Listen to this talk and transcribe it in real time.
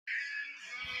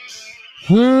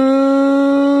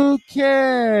Who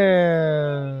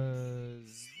cares?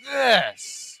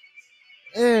 This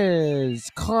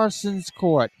is Carson's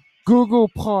Court, Google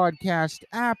Podcast,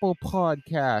 Apple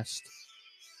Podcast,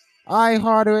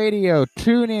 iHeartRadio,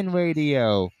 TuneIn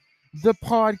Radio, the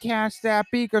podcast app,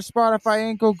 Beaker, Spotify,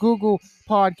 Anchor, Google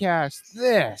Podcast.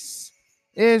 This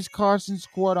is Carson's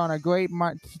Court on a great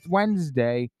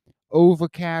Wednesday,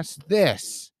 overcast.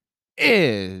 This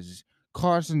is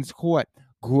Carson's Court.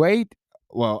 Great,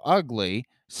 well, ugly,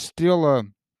 still a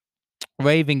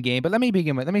Raven game. But let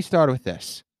me start with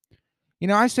this. You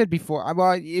know, I said before,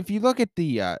 well, if you look at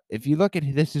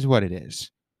this is what it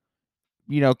is.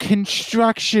 You know,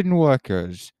 construction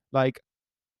workers, like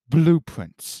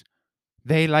blueprints.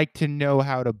 They like to know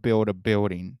how to build a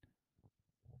building.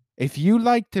 If you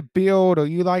like to build or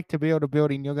you like to build a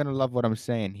building, you're going to love what I'm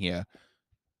saying here.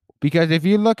 Because if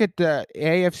you look at the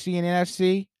AFC and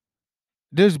NFC,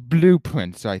 there's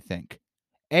blueprints, I think.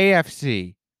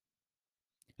 AFC,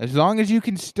 as long as you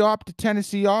can stop the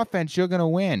Tennessee offense, you're going to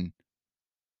win.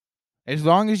 As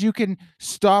long as you can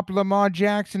stop Lamar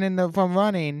Jackson from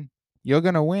running, you're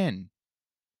going to win.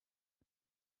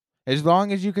 As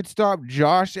long as you could stop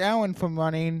Josh Allen from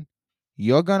running,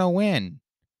 you're going to win.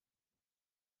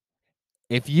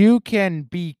 If you can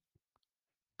be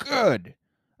good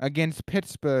against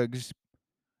Pittsburgh's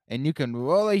and you can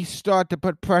really start to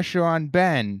put pressure on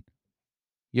Ben,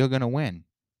 you're going to win.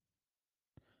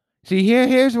 See,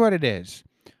 here's what it is.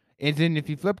 If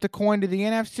you flip the coin to the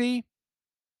NFC,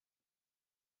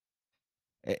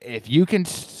 if you can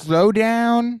slow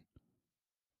down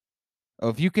or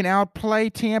if you can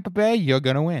outplay Tampa Bay, you're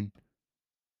going to win.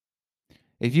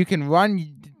 If you can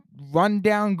run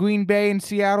down Green Bay and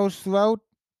Seattle's throat,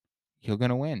 you're going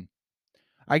to win.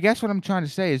 I guess what I'm trying to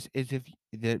say is if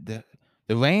the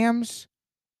Rams,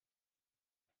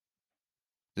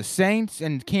 the Saints,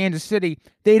 and Kansas City,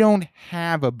 they don't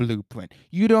have a blueprint.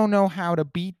 You don't know how to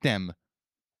beat them.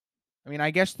 I mean,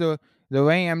 I guess the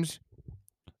Rams,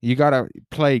 you got to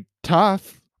play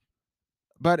tough.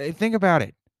 But think about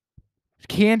it.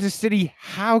 Kansas City,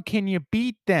 how can you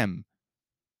beat them?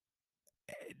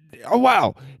 Oh,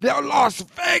 wow. The Las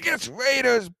Vegas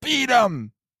Raiders beat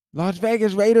them. Las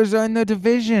Vegas Raiders are in the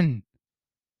division.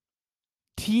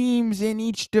 Teams in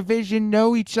each division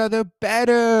know each other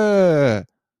better.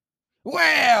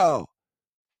 Well,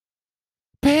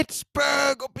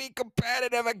 Pittsburgh will be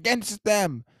competitive against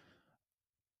them.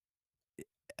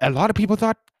 A lot of people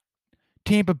thought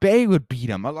Tampa Bay would beat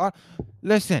them.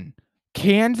 Listen,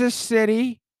 Kansas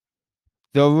City,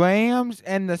 the Rams,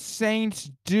 and the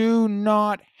Saints do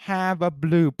not have a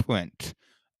blueprint.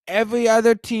 Every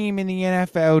other team in the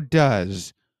NFL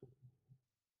does.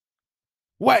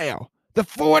 Well, the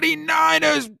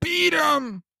 49ers beat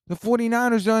them. The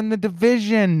 49ers are in the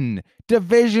division.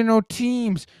 Divisional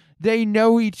teams. They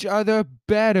know each other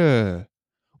better.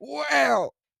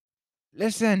 Well,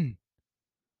 listen.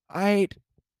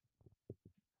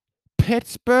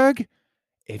 Pittsburgh,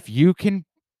 if you can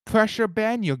pressure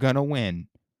Ben, you're going to win.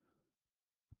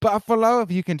 Buffalo, if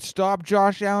you can stop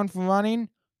Josh Allen from running,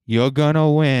 you're going to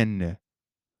win.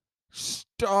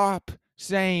 Stop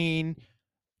saying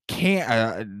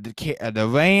the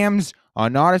Rams are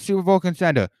not a Super Bowl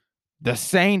contender. The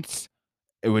Saints,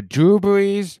 with Drew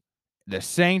Brees, the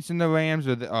Saints and the Rams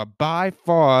are by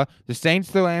far, the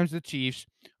Saints, the Rams, the Chiefs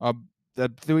are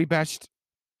the three best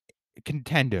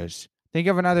contenders. Think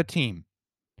of another team.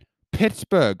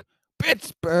 Pittsburgh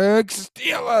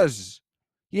Steelers.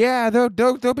 Yeah,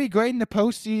 they'll be great in the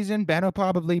postseason. Ben will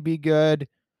probably be good.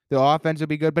 The offense will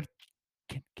be good, but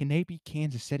can they beat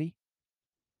Kansas City?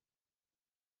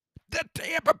 The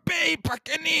Tampa Bay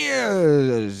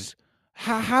Buccaneers.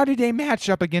 How did they match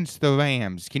up against the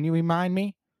Rams? Can you remind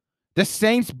me? The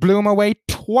Saints blew them away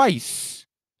twice.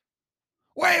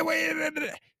 Wait.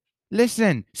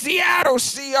 Listen, Seattle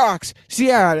Seahawks.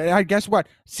 Guess what?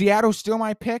 Seattle's still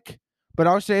my pick, but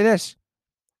I'll say this.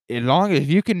 If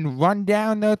you can run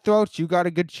down their throats, you got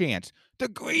a good chance. The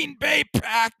Green Bay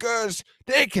Packers,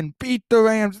 they can beat the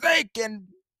Rams. They can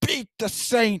beat the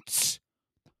Saints.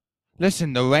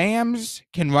 Listen, the Rams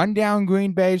can run down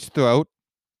Green Bay's throat,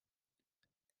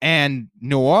 and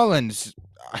New Orleans,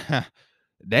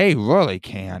 they really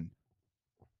can.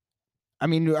 I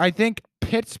mean, I think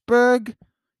Pittsburgh,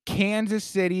 Kansas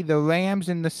City, the Rams,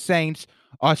 and the Saints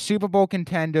are Super Bowl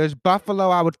contenders. Buffalo,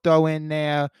 I would throw in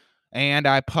there, and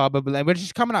which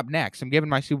is coming up next. I'm giving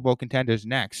my Super Bowl contenders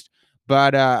next.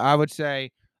 But I would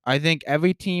say I think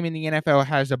every team in the NFL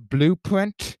has a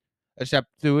blueprint except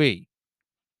three.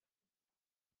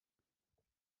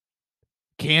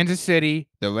 Kansas City,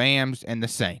 the Rams, and the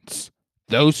Saints.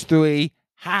 Those three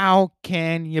How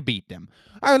can you beat them?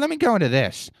 All right, let me go into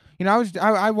this.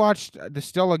 I watched the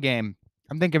Steelers game.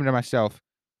 I'm thinking to myself,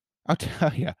 I'll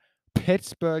tell you,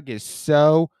 Pittsburgh is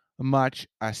so much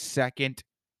a second.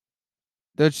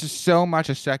 There's just so much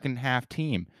a second half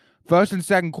team. First and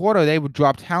second quarter, they would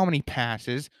dropped how many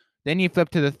passes? Then you flip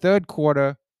to the third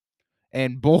quarter,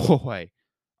 and boy,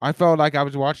 I felt like I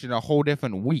was watching a whole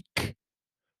different week.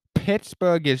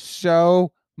 Pittsburgh is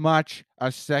so much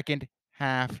a second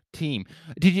half team.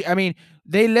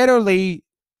 They literally,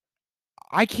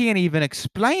 I can't even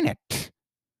explain it.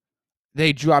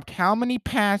 They dropped how many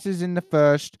passes in the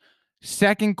first,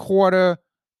 second quarter,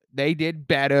 they did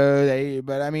better.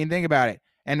 Think about it.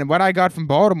 And what I got from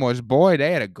Baltimore is, boy,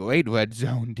 they had a great red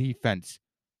zone defense.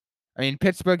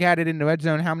 Pittsburgh had it in the red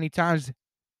zone how many times?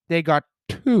 They got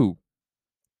two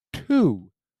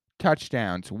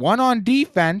touchdowns, one on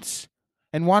defense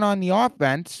and one on the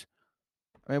offense.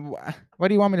 What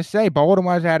do you want me to say?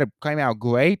 Baltimore's came out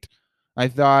great. I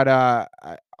thought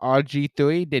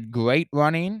RG3 did great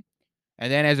running.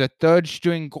 And then as a third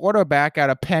string quarterback out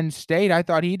of Penn State, I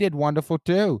thought he did wonderful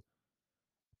too.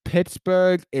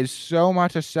 Pittsburgh is so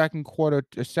much a second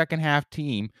half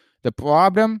team. The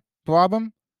problem,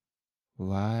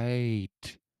 right?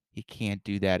 You can't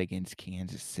do that against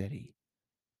Kansas City.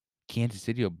 Kansas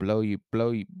City will blow you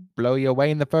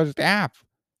away in the first half.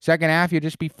 Second half, you'll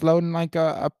just be floating like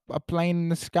a plane in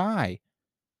the sky.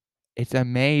 It's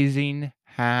amazing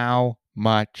how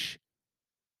much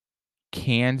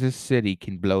Kansas City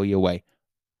can blow you away.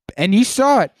 And you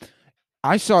saw it.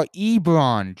 I saw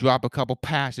Ebron drop a couple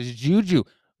passes. Juju,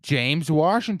 James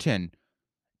Washington.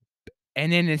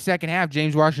 And then in the second half,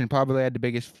 James Washington probably had the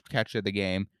biggest catch of the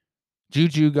game.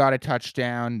 Juju got a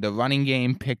touchdown. The running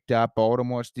game picked up.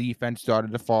 Baltimore's defense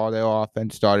started to fall. Their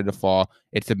offense started to fall.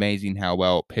 It's amazing how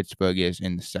well Pittsburgh is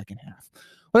in the second half.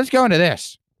 Let's go into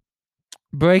this.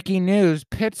 Breaking news,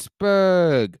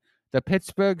 Pittsburgh. The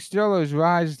Pittsburgh Steelers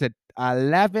rise to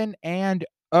 11-0.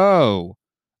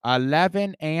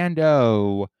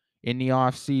 11-0 in the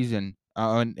offseason.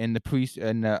 In the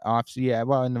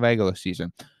regular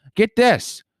season. Get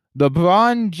this.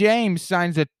 LeBron James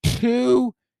signs a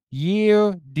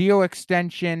 2-year deal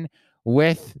extension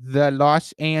with the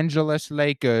Los Angeles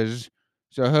Lakers.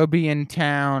 So he'll be in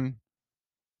town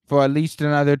for at least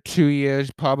another 2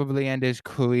 years, probably end his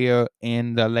career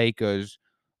in the Lakers,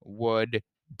 would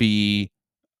be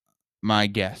my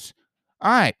guess.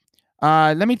 All right.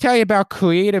 Let me tell you about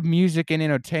creative music and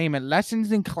entertainment.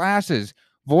 Lessons and classes.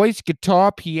 Voice,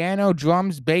 guitar, piano,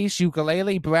 drums, bass,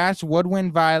 ukulele, brass,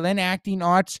 woodwind, violin, acting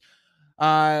arts,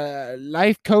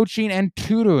 life coaching, and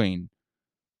tutoring.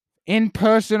 In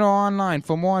person or online.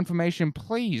 For more information,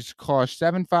 please call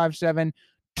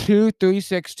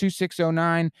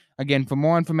 757-236-2609. Again, for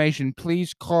more information,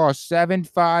 please call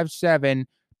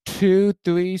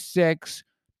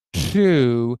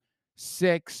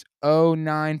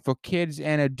 757-236-2609. For kids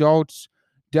and adults,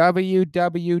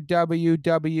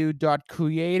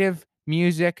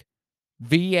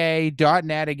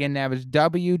 www.creativemusicva.net. Again, that was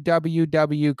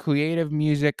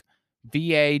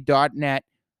www.creativemusicva.net.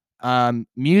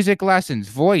 Music lessons,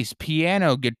 voice,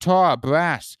 piano, guitar,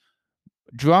 brass,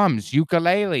 drums,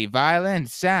 ukulele, violin,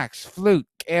 sax, flute,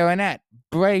 clarinet,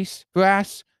 brass,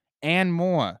 and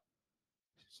more.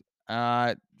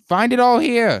 Find it all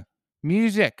here.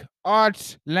 Music,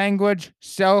 arts, language,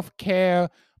 self-care.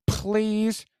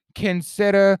 Please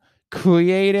consider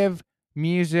creative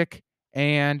music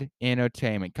and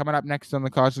entertainment. Coming up next on the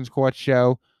Carson's Court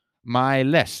Show, my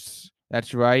lists.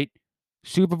 That's right.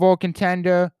 Super Bowl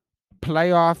contender,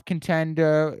 playoff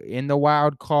contender in the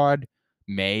wild card,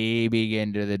 maybe get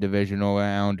into the divisional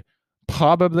round.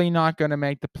 Probably not going to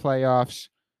make the playoffs,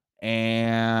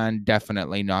 and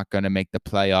definitely not going to make the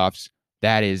playoffs.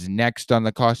 That is next on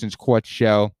the Carson's Court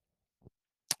Show.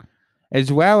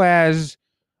 As well as,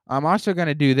 I'm also going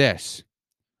to do this.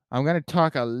 I'm going to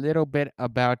talk a little bit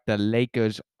about the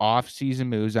Lakers off-season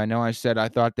moves. I know I said I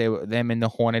thought them and the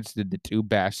Hornets did the two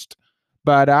best,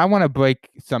 but I want to break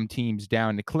some teams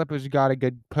down. The Clippers got a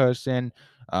good person,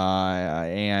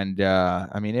 it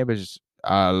was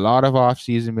a lot of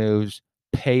off-season moves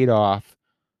paid off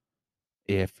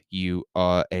if you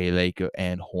are a Laker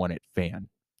and Hornet fan.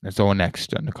 That's all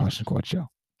next on the Carson Court Show.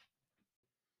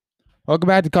 Welcome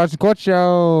back to the Carson Court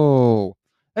Show.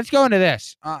 Let's go into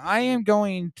this. I'm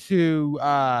going to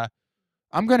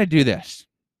do this.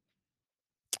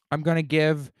 I'm going to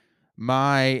give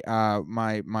my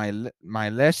my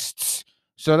lists.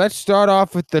 So let's start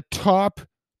off with the top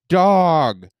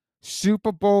dog.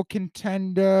 Super Bowl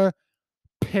contender,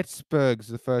 Pittsburgh's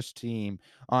the first team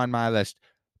on my list.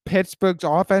 Pittsburgh's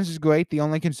offense is great. The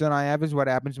only concern I have is what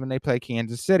happens when they play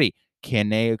Kansas City. Can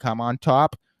they come on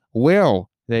top? Will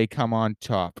they come on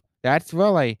top? That's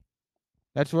really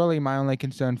my only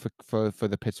concern for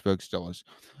the Pittsburgh Steelers.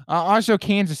 Also,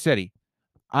 Kansas City.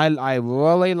 I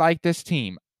really like this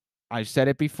team. I've said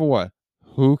it before.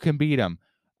 Who can beat them?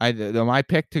 My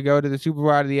pick to go to the Super Bowl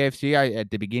out of the AFC.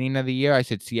 At the beginning of the year, I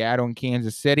said Seattle and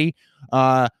Kansas City.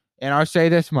 And I'll say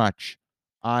this much: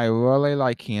 I really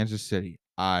like Kansas City.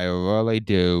 I really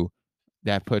do.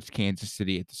 That puts Kansas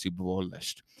City at the Super Bowl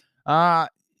list. I'm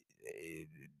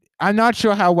not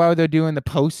sure how well they'll do in the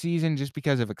postseason just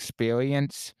because of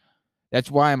experience. That's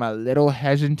why I'm a little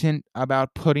hesitant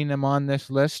about putting them on this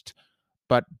list.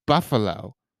 But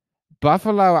Buffalo,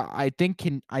 I think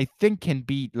can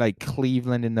beat like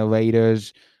Cleveland and the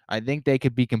Raiders. I think they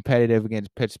could be competitive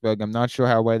against Pittsburgh. I'm not sure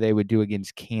how well they would do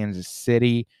against Kansas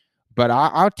City, but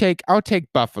I'll take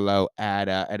Buffalo at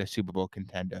a Super Bowl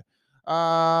contender.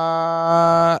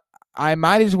 I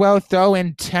might as well throw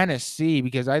in Tennessee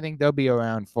because I think they'll be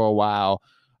around for a while.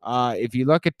 If you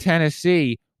look at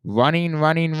Tennessee,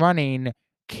 running.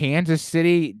 Kansas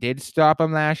City did stop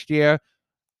them last year.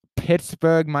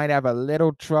 Pittsburgh might have a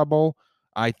little trouble.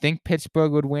 I think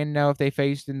Pittsburgh would win now if they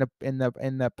faced in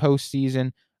the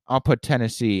postseason. I'll put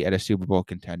Tennessee at a Super Bowl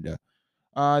contender.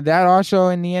 That also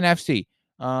in the NFC.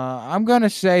 I'm gonna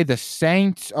say the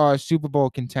Saints are a Super Bowl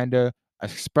contender,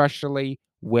 especially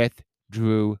with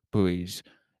Drew Brees.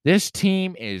 This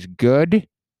team is good.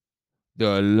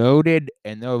 They're loaded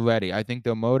and they're ready. I think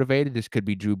they're motivated. This could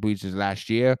be Drew Brees' last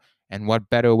year. And what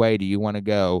better way do you want to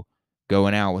go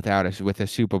going out with a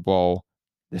Super Bowl?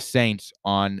 The Saints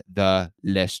on the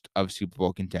list of Super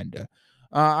Bowl contender.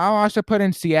 I'll also put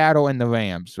in Seattle and the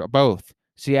Rams. Both.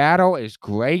 Seattle is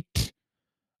great.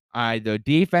 The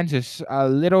defense is a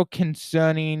little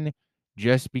concerning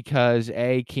just because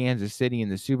Kansas City in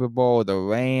the Super Bowl, the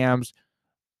Rams.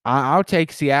 I'll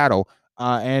take Seattle.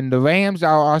 And the Rams,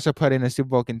 I'll also put in a Super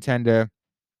Bowl contender.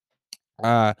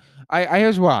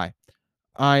 Here's why.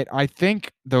 I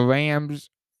think the Rams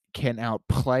can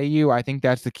outplay you. I think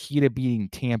that's the key to beating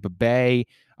Tampa Bay.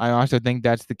 I also think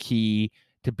that's the key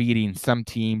to beating some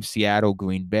teams. Seattle,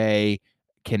 Green Bay,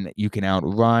 you can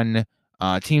outrun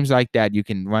teams like that. You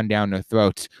can run down their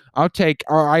throats.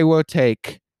 I will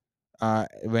take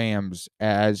Rams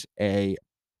as a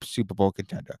Super Bowl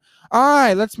contender. All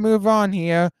right, let's move on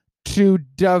here to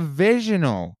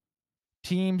divisional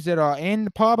teams that are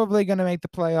probably going to make the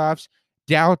playoffs.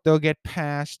 Doubt they'll get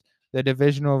past the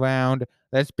divisional round.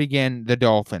 Let's begin the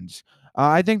Dolphins.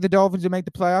 I think the Dolphins will make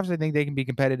the playoffs. I think they can be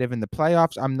competitive in the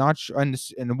playoffs. I'm not sure in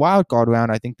the wild card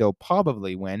round. I think they'll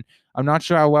probably win. I'm not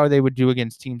sure how well they would do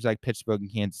against teams like Pittsburgh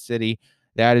and Kansas City.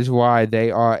 That is why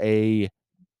they are a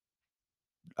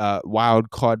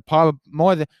wild card, probably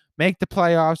more than make the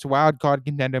playoffs, wild card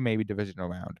contender, maybe divisional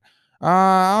round.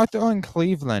 I'll throw in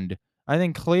Cleveland. I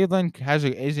think Cleveland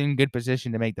is in good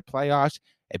position to make the playoffs.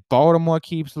 If Baltimore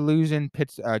keeps losing,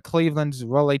 Cleveland's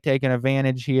really taking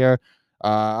advantage here.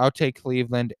 I'll take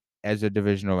Cleveland as a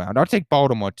divisional round. I'll take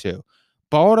Baltimore too.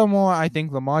 Baltimore, I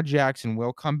think Lamar Jackson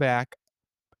will come back.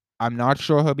 I'm not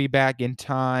sure he'll be back in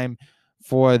time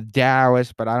for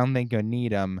Dallas, but I don't think you'll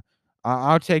need him.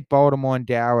 I'll take Baltimore and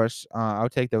Dallas. I'll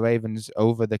take the Ravens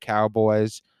over the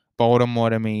Cowboys. Baltimore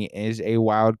to me is a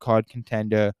wild card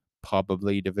contender,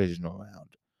 probably divisional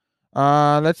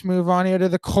round. Let's move on here to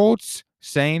the Colts.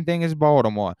 Same thing as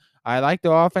Baltimore. I like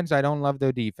their offense. I don't love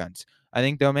their defense. I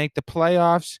think they'll make the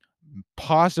playoffs,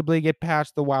 possibly get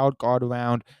past the wild card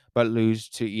round, but lose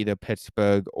to either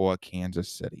Pittsburgh or Kansas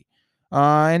City.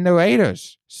 And the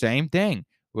Raiders, same thing.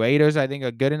 Raiders, I think,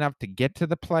 are good enough to get to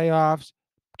the playoffs,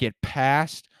 get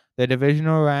past the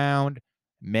divisional round,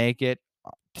 make it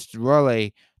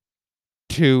really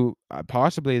to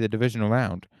possibly the divisional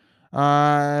round.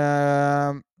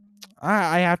 I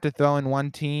have to throw in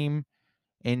one team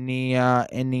in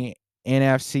the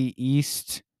NFC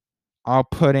East. I'll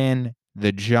put in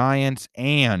the Giants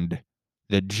and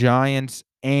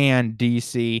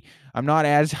DC. I'm not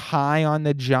as high on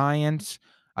the Giants.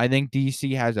 I think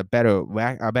DC has a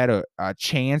better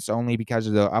chance only because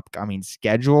of the upcoming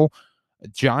schedule.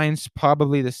 Giants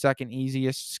probably the second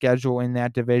easiest schedule in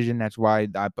that division. That's why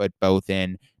I put both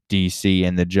in DC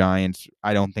and the Giants.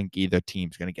 I don't think either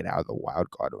team's going to get out of the wild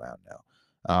card round now.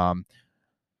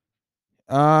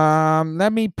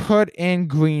 Let me put in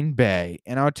Green Bay,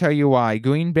 and I'll tell you why.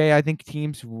 Green Bay, I think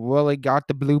teams really got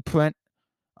the blueprint.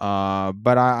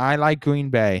 But I like Green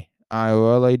Bay. I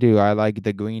really do. I like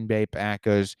the Green Bay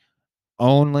Packers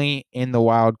only in the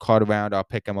wild card round. I'll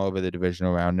pick them over the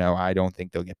divisional round. No, I don't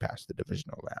think they'll get past the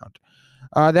divisional round.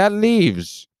 That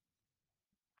leaves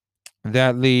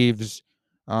That leaves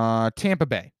Tampa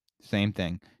Bay. Same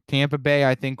thing. Tampa Bay,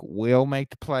 I think, will make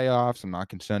the playoffs. I'm not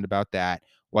concerned about that.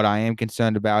 What I am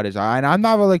concerned about is and I'm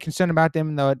not really concerned about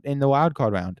them in the wild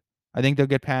card round. I think they'll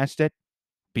get past it,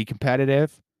 be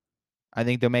competitive. I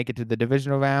think they'll make it to the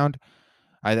divisional round.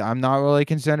 I'm not really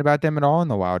concerned about them at all in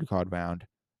the wild card round.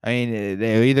 I mean,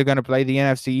 they're either going to play the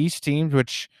NFC East teams,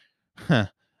 which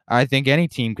I think any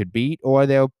team could beat, or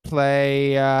they'll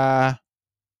play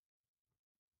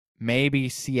maybe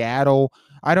Seattle.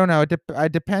 I don't know.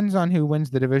 It depends on who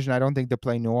wins the division. I don't think they'll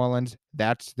play New Orleans.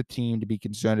 That's the team to be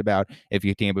concerned about if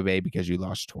you're Tampa Bay because you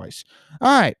lost twice.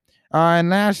 All right. And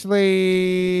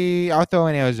lastly, I'll throw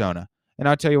in Arizona. And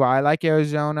I'll tell you why I like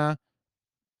Arizona.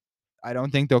 I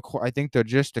don't think they'll. I think they're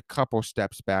just a couple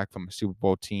steps back from a Super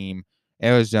Bowl team.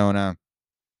 Arizona,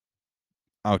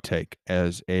 I'll take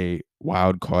as a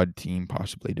wild card team,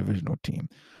 possibly divisional team.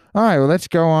 All right, well, let's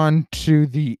go on to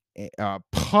the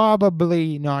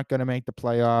probably not going to make the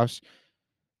playoffs.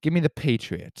 Give me the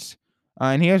Patriots,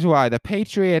 and here's why: the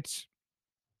Patriots,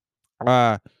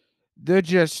 uh, they're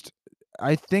just.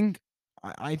 I think.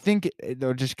 I think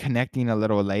they're just connecting a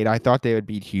little late. I thought they would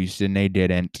beat Houston, they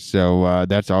didn't, so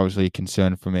that's obviously a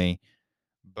concern for me.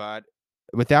 But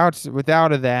without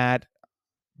that,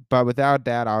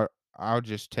 I'll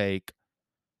just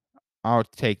I'll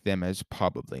take them as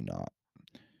probably not.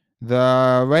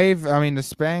 The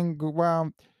Spang.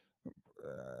 Well,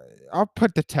 I'll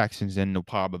put the Texans in the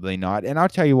probably not, and I'll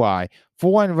tell you why.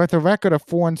 With a record of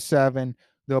 4-7,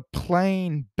 they're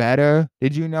playing better.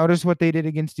 Did you notice what they did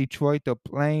against Detroit? They're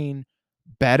playing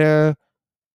better.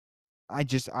 I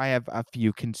have a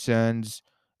few concerns.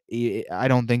 I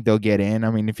don't think they'll get in. I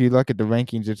mean, if you look at the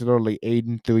rankings, it's literally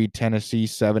 8-3, Tennessee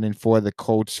 7-4, the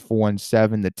Colts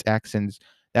 4-7, the Texans.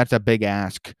 That's a big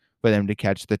ask for them to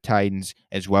catch the Titans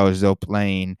as well as they're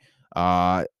playing.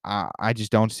 I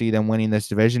just don't see them winning this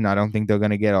division. I don't think they're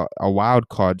going to get a wild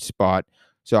card spot.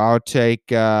 So I'll take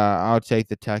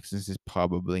the Texans as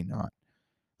probably not.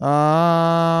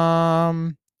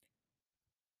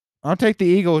 I'll take the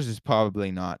Eagles as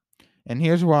probably not. And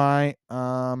here's why.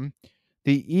 The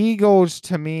Eagles,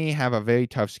 to me, have a very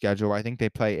tough schedule. I think they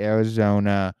play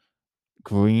Arizona,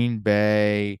 Green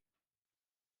Bay,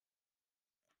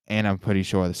 and I'm pretty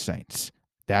sure the Saints.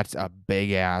 That's a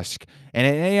big ask. And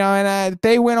if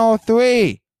they win all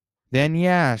three, then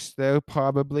yes, they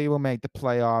probably will make the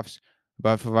playoffs.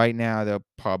 But for right now, they'll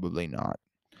probably not.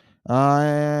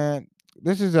 Uh,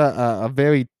 this is a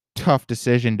very tough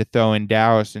decision to throw in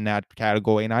Dallas in that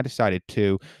category, and I decided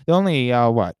to. They're only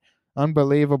what?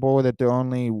 Unbelievable that they're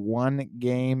only one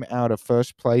game out of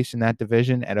first place in that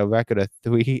division at a record of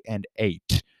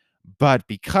 3-8. But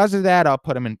because of that, I'll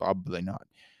put them in probably not.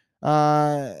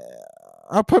 Uh,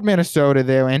 I'll put Minnesota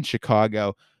there and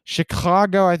Chicago.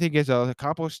 Chicago, I think, is a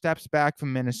couple of steps back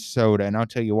from Minnesota, and I'll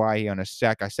tell you why here in a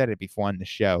sec. I said it before on the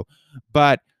show,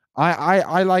 but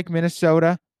I like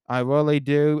Minnesota. I really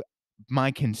do.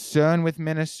 My concern with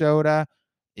Minnesota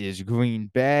is Green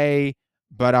Bay,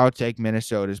 but I'll take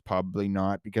Minnesota's probably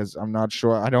not because I'm not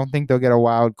sure. I don't think they'll get a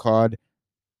wild card,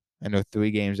 and they're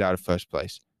 3 games out of first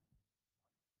place.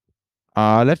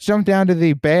 Let's jump down to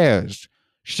the Bears.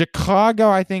 Chicago,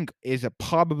 I think, is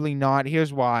probably not.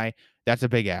 Here's why. That's a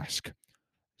big ask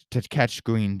to catch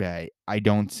Green Bay. I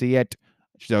don't see it.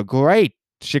 So great.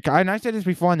 Chicago, and I said this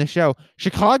before on the show.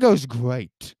 Chicago's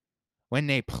great when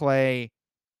they play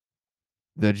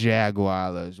the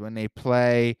Jaguars, when they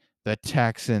play the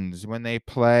Texans, when they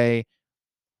play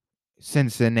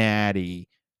Cincinnati,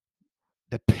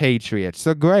 the Patriots.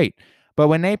 They're great. But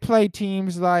when they play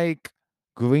teams like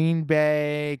Green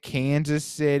Bay, Kansas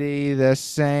City, the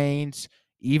Saints,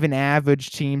 even average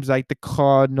teams like the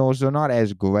Cardinals, they're not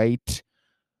as great.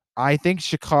 I think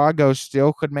Chicago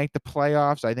still could make the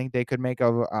playoffs. I think they could make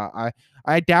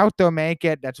I doubt they'll make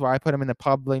it. That's why I put them in the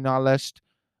probably not list.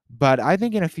 But I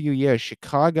think in a few years,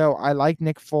 Chicago. I like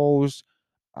Nick Foles.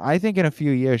 I think in a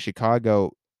few years,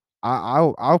 Chicago.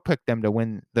 I'll pick them to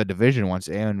win the division once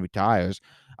Aaron retires.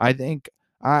 I think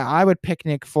I would pick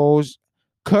Nick Foles.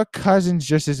 Kirk Cousins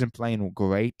just isn't playing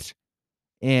great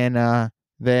in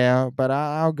there, but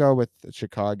I'll go with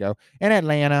Chicago and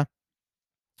Atlanta.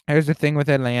 Here's the thing with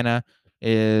Atlanta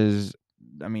is,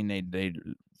 I mean, they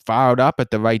fired up at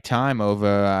the right time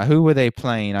over who were they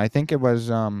playing? I think it was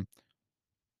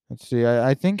let's see,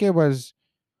 I think it was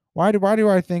why do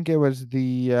I think it was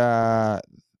the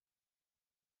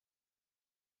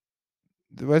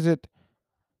was it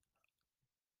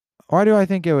why do I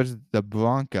think it was the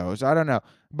Broncos? I don't know,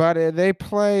 but they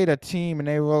played a team and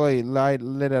they really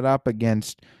lit it up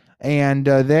against, and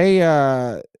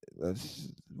well,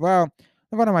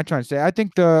 what am I trying to say? I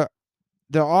think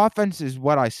the offense is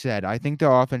what I said. I think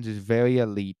their offense is very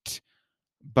elite,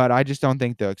 but I just don't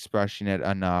think they're expressing it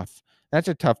enough. That's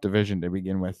a tough division to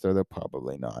begin with, so they're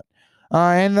probably not.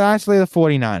 And lastly, the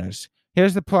 49ers.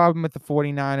 Here's the problem with the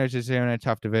 49ers is they're in a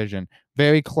tough division.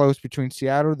 Very close between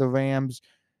Seattle, the Rams,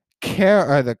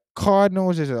 the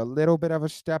Cardinals is a little bit of a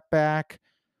step back.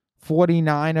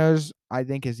 49ers, I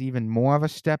think, is even more of a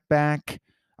step back.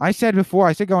 I said before,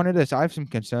 I said going into this, I have some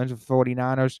concerns with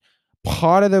 49ers.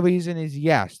 Part of the reason is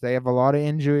yes, they have a lot of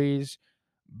injuries,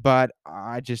 but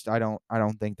I don't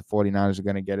think the 49ers are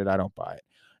going to get it. I don't buy it.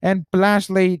 And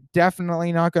lastly,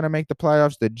 definitely not going to make the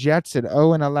playoffs. The Jets at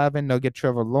 0-11, they'll get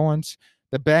Trevor Lawrence.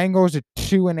 The Bengals at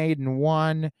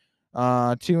 2-8-1,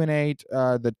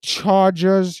 2-8. The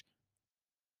Chargers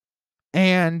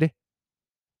and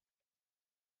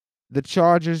the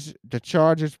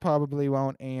Chargers probably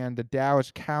won't, and the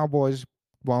Dallas Cowboys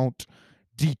won't.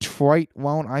 Detroit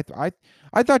won't. I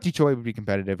thought Detroit would be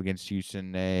competitive against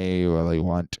Houston. They really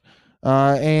won't.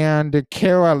 And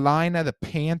Carolina, the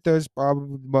Panthers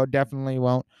definitely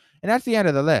won't. And that's the end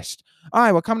of the list. All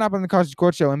right, well, coming up on the College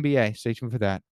Court Show, NBA. Stay tuned for that.